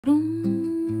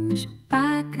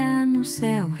Paca no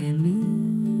céu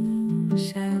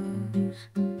relincha.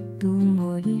 Do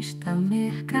humorista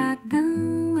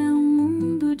Mercadão é um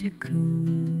mundo de cruz.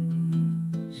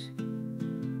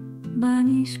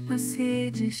 Banispa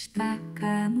se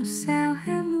destaca no céu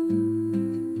reluz.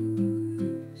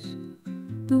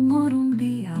 Do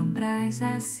Morumbi ao Brás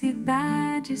a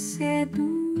cidade seduz.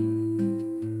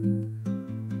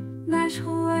 Nas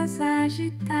ruas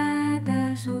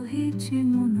agitadas o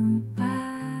ritmo não para.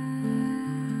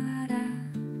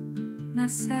 Na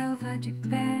selva de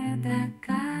pedra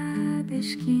cada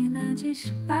esquina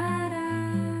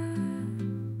dispara.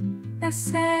 É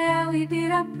céu e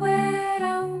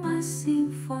Ibirapuera uma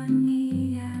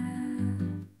sinfonia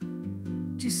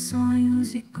de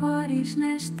sonhos e cores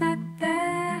nesta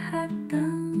terra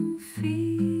tão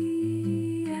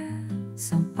fria.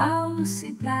 São Paulo,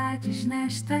 cidades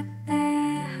nesta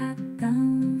terra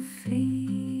tão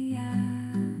fria.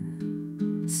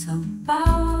 São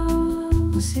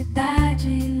Paulo, cidade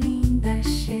linda,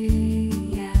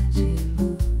 cheia de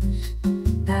luz.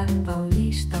 Da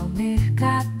Paulista ao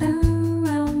Mercadão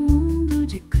é um mundo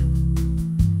de cruz.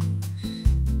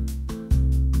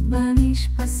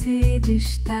 Banispa se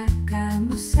destaca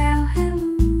no céu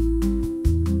reluz.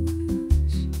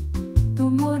 Do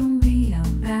Morumbi ao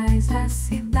Brás a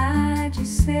cidade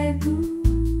seduz.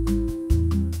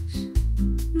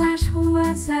 Nas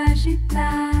ruas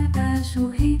agitadas o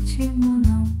ritmo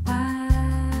não para.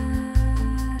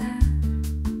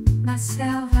 Na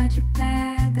selva de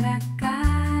pedra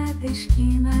cada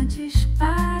esquina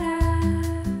dispara.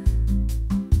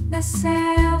 Da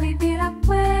céu e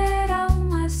Ibirapuera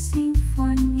uma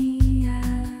sinfonia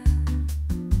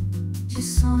de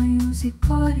sonhos e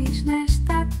cores nesta